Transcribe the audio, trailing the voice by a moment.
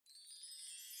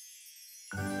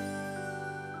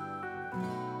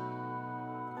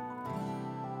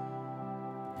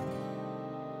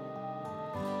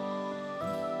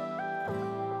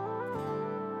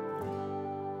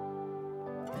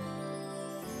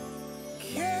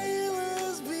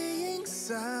Carols being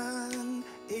sung,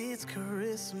 it's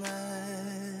Christmas.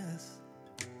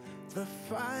 The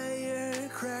fire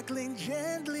crackling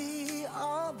gently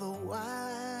all the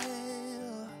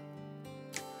while.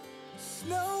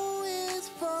 Snow is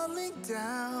falling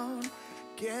down,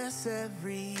 guess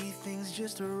everything's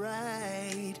just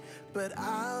right. But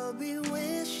I'll be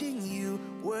wishing you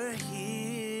were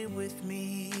here with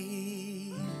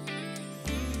me.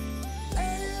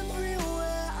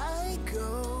 Everywhere I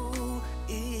go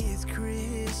is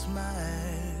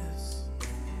Christmas.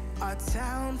 Our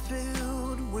town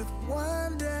filled with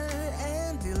wonder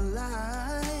and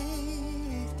delight.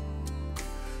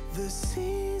 The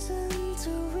season to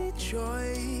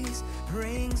rejoice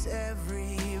brings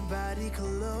everybody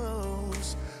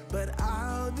close. But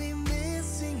I'll be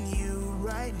missing you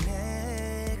right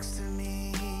next to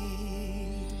me.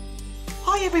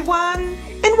 Hi everyone,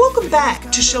 and welcome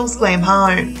back to Chelle's Glam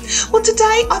Home. Well,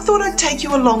 today I thought I'd take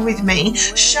you along with me,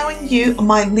 showing you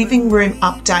my living room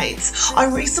updates. I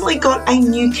recently got a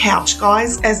new couch,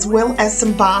 guys, as well as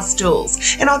some bar stools,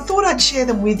 and I thought I'd share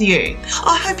them with you.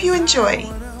 I hope you enjoy.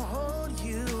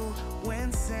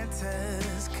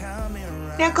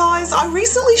 Now guys, I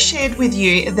recently shared with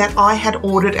you that I had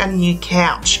ordered a new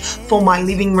couch for my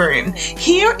living room.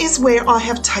 Here is where I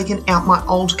have taken out my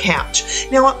old couch.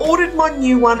 Now I ordered my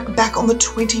new one back on the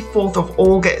 24th of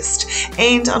August,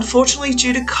 and unfortunately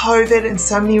due to COVID and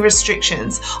so many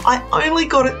restrictions, I only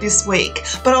got it this week,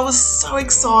 but I was so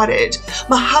excited.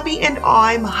 My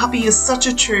hubby is such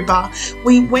a trooper,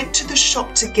 we went to the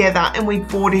shop together and we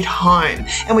brought it home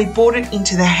and we brought it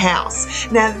into the house.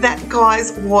 Now that,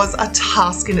 guys, was a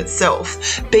task in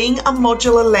itself. Being a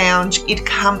modular lounge, it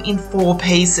come in 4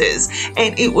 pieces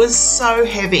and it was so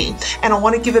heavy, and I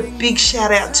want to give a big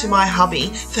shout out to my hubby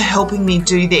for helping me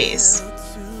do this.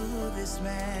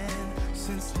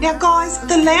 Now guys,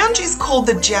 the lounge is called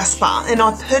the Jasper and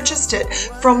I purchased it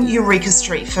from Eureka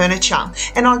Street Furniture,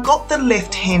 and I got the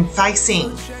left hand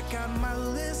facing.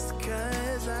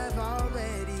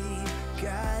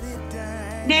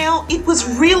 Now, it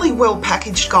was really well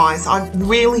packaged, guys. I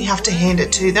really have to hand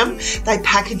it to them. They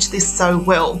packaged this so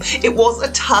well. It was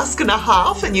a task and a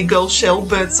half, and your girl Chelle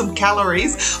burnt some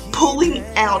calories pulling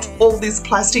out all this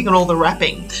plastic and all the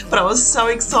wrapping. But I was so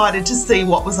excited to see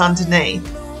what was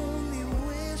underneath.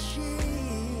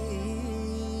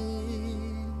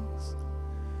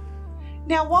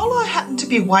 Now, while I happened to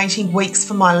be waiting weeks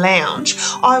for my lounge,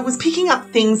 I was picking up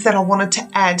things that I wanted to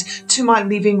add to my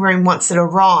living room once it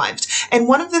arrived. And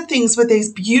one of the things were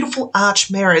these beautiful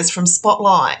arch mirrors from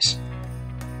Spotlight.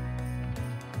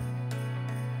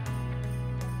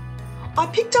 I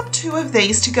picked up 2 of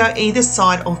these to go either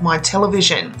side of my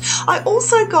television. I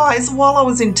also, guys, while I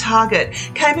was in Target,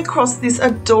 came across this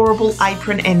adorable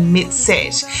apron and mitt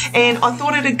set, and I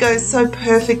thought it'd go so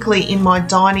perfectly in my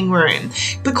dining room.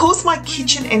 Because my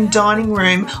kitchen and dining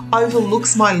room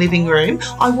overlooks my living room,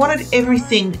 I wanted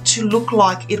everything to look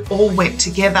like it all went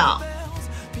together.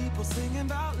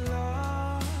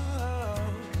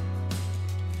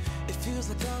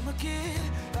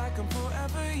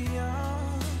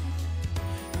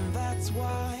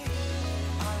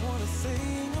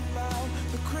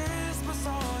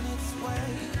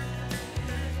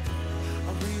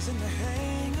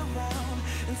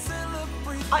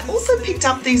 I also picked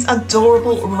up these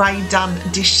adorable Ray Dunn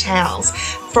dish towels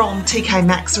from TK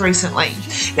Maxx recently.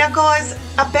 Now guys,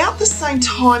 about the same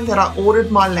time that I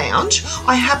ordered my lounge,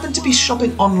 I happened to be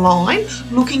shopping online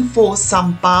looking for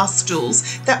some bar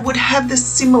stools that would have the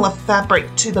similar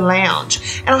fabric to the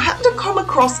lounge, and I happened to come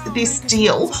across this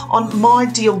deal on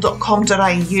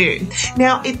mydeal.com.au.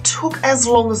 Now it took as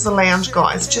long as the lounge,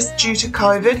 guys, just due to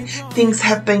COVID. Things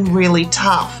have been really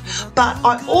tough, but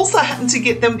I also happened to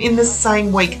get them in the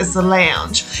same week as the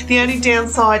lounge. The only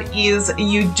downside is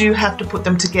you do have to put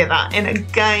them together, and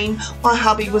again, my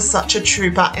hubby was such a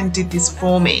trooper and did this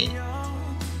for me.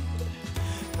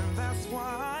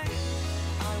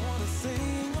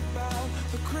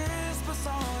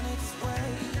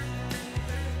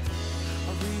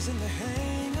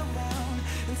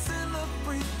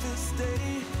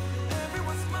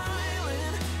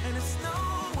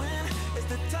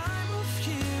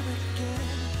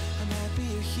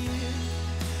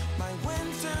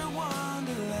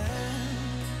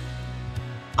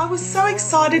 I was so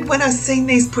excited when I seen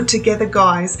these put together,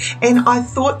 guys, and I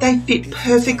thought they fit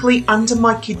perfectly under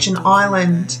my kitchen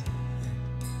island.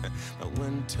 My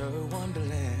winter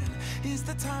wonderland is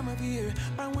the time of year.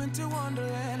 My winter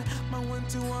wonderland, my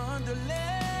winter wonderland.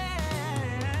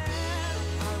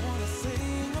 I want to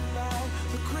sing about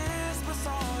the Christmas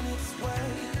on its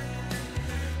way.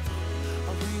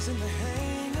 A reason to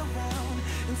hang around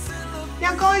and celebrate.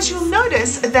 Now guys, you'll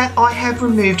notice that I have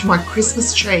removed my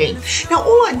Christmas tree. Now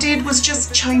all I did was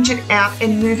just change it out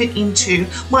and move it into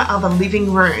my other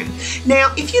living room.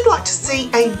 Now if you'd like to see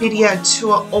a video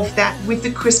tour of that with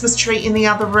the Christmas tree in the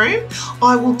other room,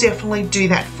 I will definitely do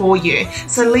that for you.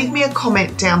 So leave me a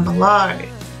comment down below.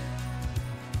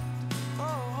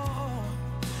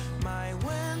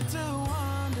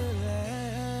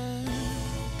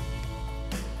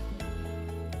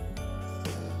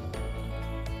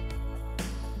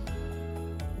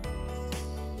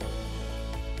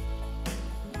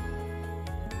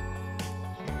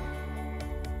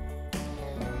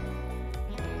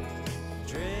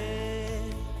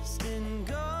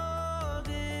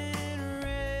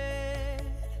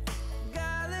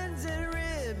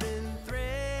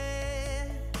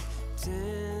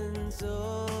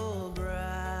 So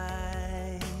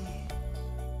bright,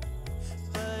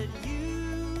 but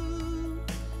you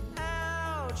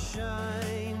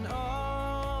outshine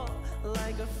all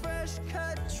like a fresh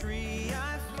cut tree.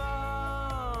 I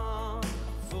fall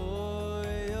for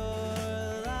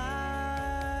your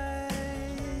light.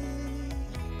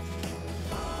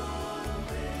 On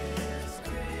this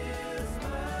Christmas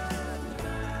night,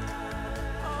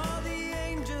 all the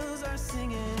angels are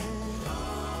singing.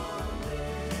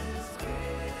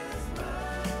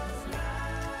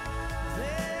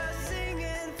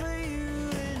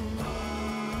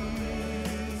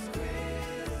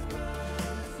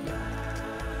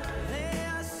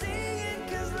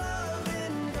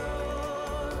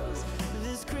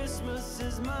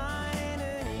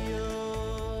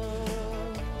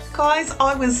 Guys,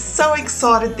 I was so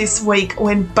excited this week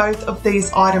when both of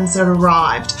these items had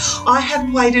arrived. I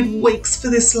had waited weeks for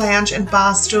this lounge and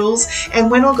bar stools, and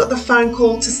when I got the phone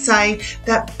call to say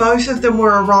that both of them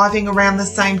were arriving around the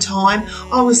same time,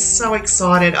 I was so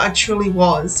excited. I truly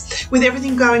was. With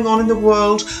everything going on in the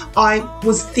world, I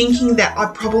was thinking that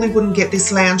I probably wouldn't get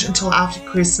this lounge until after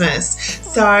Christmas.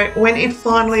 So when it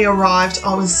finally arrived,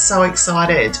 I was so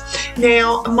excited.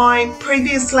 Now, my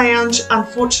previous lounge,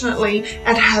 unfortunately,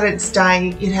 had its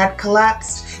day. It had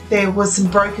collapsed. There was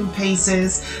some broken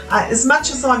pieces. As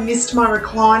much as I missed my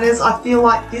recliners, I feel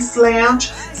like this lounge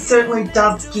certainly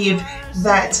does give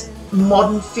that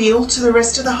modern feel to the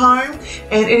rest of the home,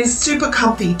 and it is super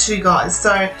comfy too, guys.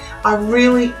 So I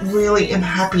really am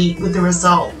happy with the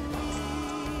result.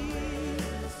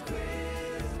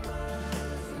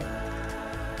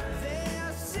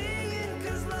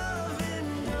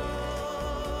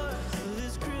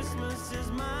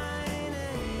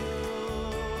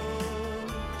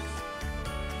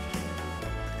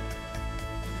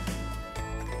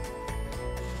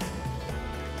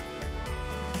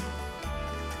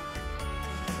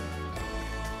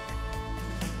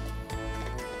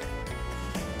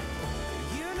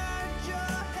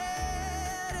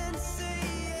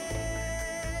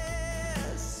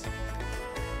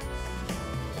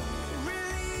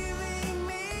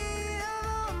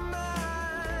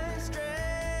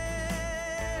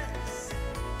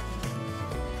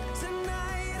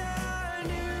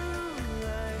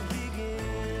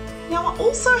 Now I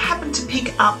also happened to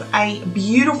pick up a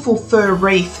beautiful fur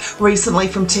wreath recently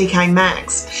from TK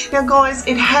Maxx. Now guys,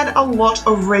 it had a lot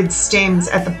of red stems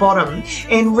at the bottom,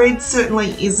 and red certainly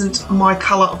isn't my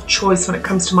colour of choice when it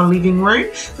comes to my living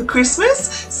room for Christmas.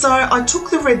 So I took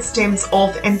the red stems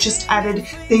off and just added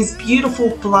these beautiful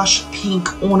blush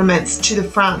pink ornaments to the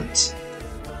front.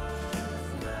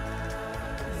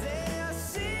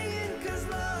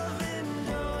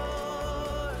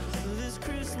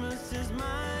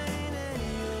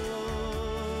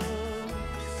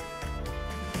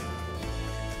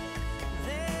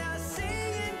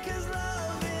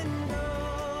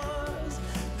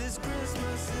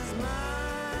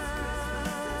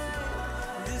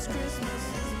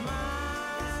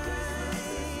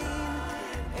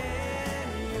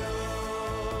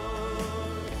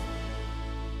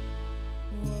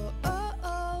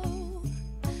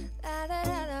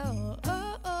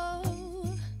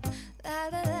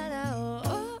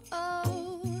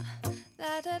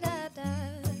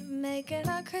 Making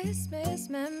our Christmas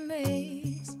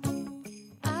memories.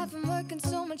 I've been working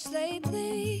so much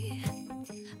lately,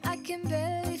 I can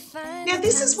barely find. Now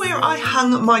this is where I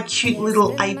hung my cute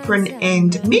little apron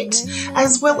and mitt,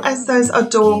 as well as those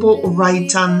adorable Rae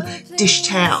Dunn dish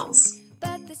towels.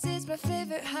 But this is my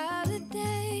favorite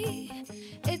holiday.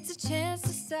 It's a chance to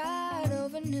start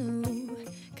over new.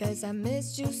 Cause I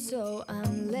missed you, so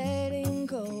I'm letting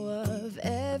go of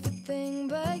everything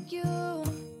but you.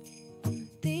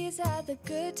 These are the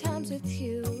good times with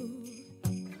you.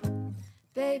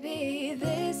 Baby,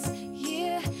 this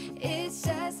year it's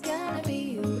just gonna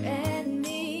be you and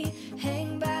me.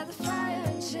 Hang by the fire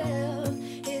and chill.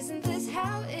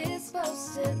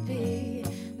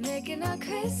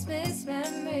 Christmas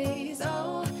memories.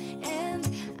 Oh, and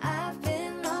I've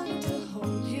been longing to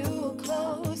hold you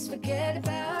close. Forget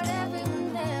about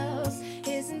everyone else.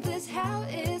 Isn't this how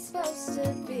it's supposed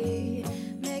to be?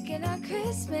 Making our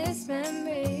Christmas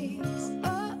memories.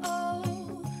 Oh,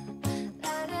 oh,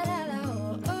 la da da da,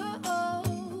 oh, oh,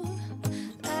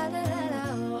 la da da da,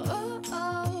 oh,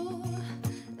 oh,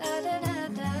 la da da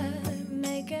da.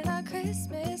 Making our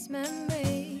Christmas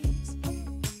memories.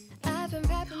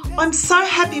 I'm so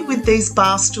happy with these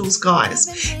bar stools, guys.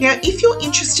 Now, if you're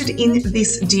interested in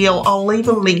this deal, I'll leave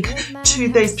a link to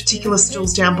these particular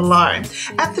stools down below.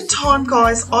 At the time,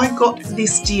 guys, I got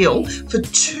this deal for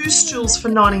 2 stools for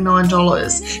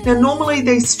 $99. Now, normally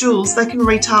these stools, they can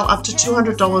retail up to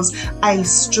 $200 a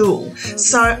stool.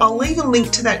 So I'll leave a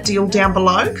link to that deal down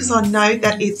below because I know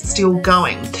that it's still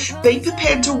going. Be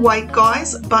prepared to wait,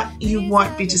 guys, but you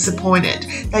won't be disappointed.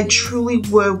 They truly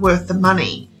were worth the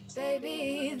money.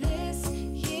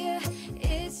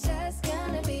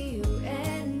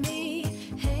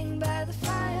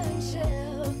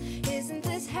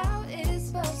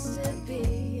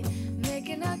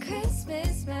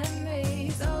 Christmas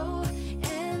memories. Oh,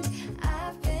 and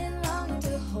I've been longing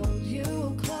to hold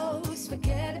you close.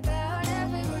 Forget about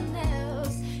everyone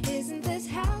else. Isn't this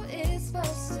how it's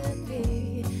supposed to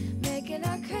be? Making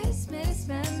our Christmas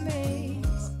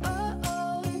memories. Oh,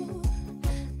 oh,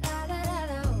 la da da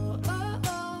da, oh,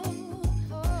 oh,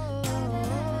 oh.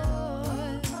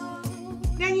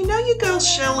 Now, you know your girl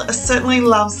Chelle certainly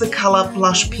loves the colour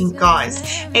blush pink, guys,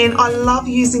 and I love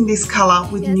using this colour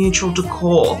with neutral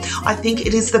decor. I think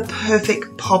it is the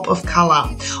perfect pop of colour.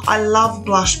 I love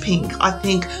blush pink. I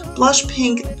think blush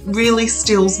pink really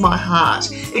steals my heart.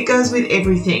 It goes with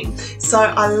everything. So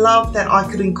I love that I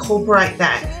could incorporate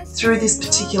that through this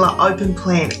particular open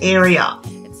plan area.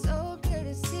 It's so good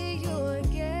to see you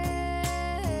again,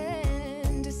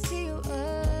 to see you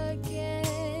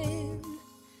again.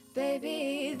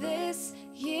 Baby, this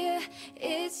year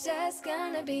it's just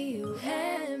gonna be you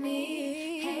and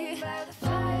me. Hang by the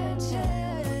fire, chill.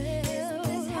 Isn't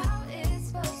this how it's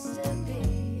supposed to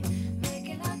be?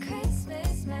 Making our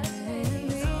Christmas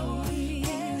memories. Oh,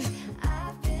 and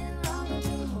I've been longing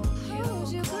to hold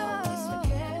you close.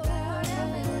 Forget about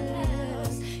everyone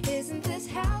else. Isn't this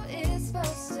how it's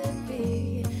supposed to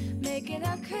be? Making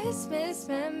our Christmas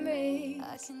memories.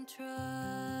 I can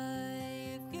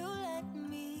try if you let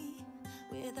me.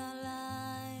 With our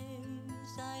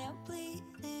lives, I am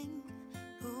bleeding.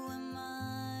 Who am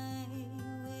I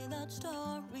without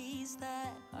stories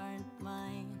that aren't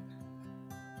mine?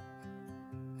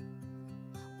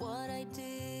 What I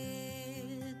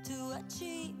did to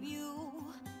achieve you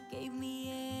gave me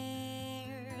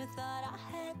air, thought I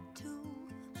had to.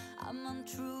 I'm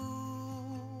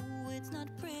untrue, it's not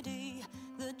pretty,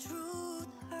 the truth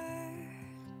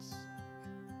hurts.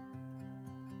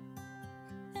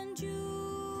 And you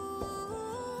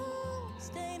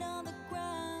stayed on the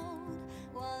ground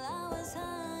while I was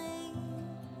high.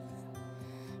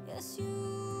 Yes, you've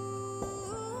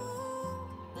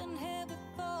been here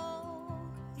before.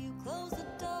 You closed the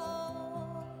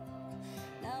door.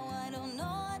 Now I don't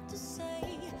know what to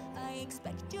say. I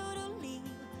expect you to leave.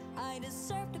 I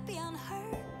deserve to be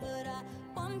unheard, but I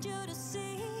want you to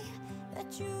see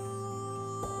that you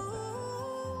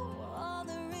are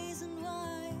the reason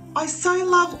why. I so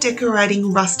love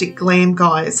decorating Rustic Glam,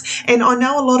 guys, and I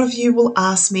know a lot of you will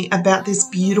ask me about this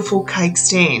beautiful cake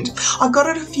stand. I got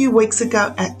it a few weeks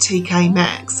ago at TK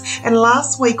Maxx, and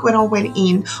last week when I went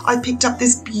in, I picked up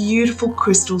this beautiful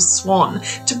crystal swan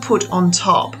to put on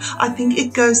top. I think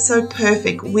it goes so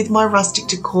perfect with my rustic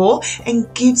decor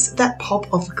and gives that pop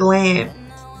of glam.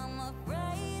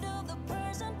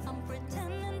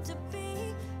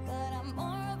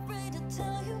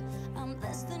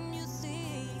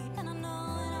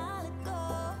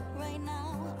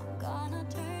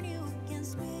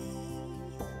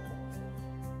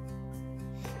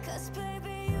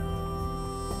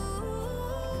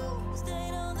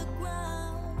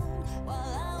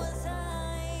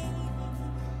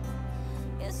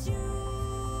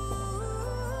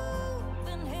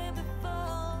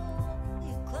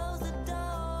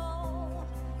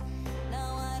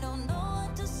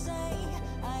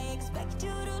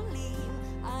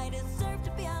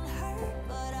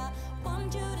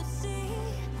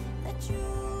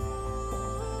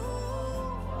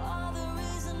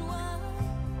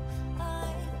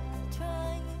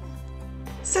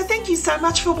 So thank you so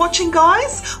much for watching,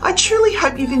 guys. I truly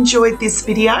hope you've enjoyed this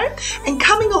video and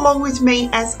coming along with me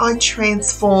as I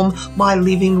transform my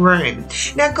living room.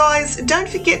 Now guys, don't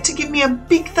forget to give me a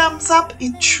big thumbs up.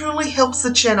 It truly helps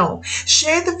the channel.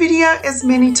 Share the video as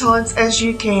many times as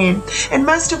you can. And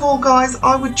most of all, guys,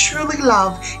 I would truly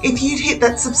love if you'd hit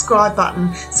that subscribe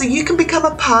button so you can become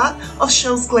a part of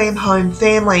Chelle's Glam Home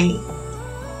family.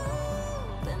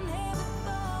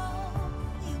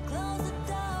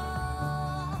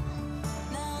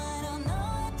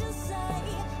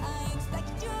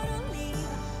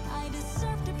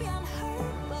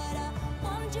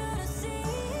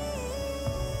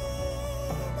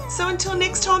 So until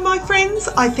next time, my friends,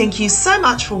 I thank you so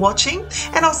much for watching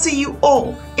and I'll see you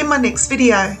all in my next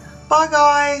video. Bye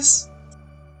guys.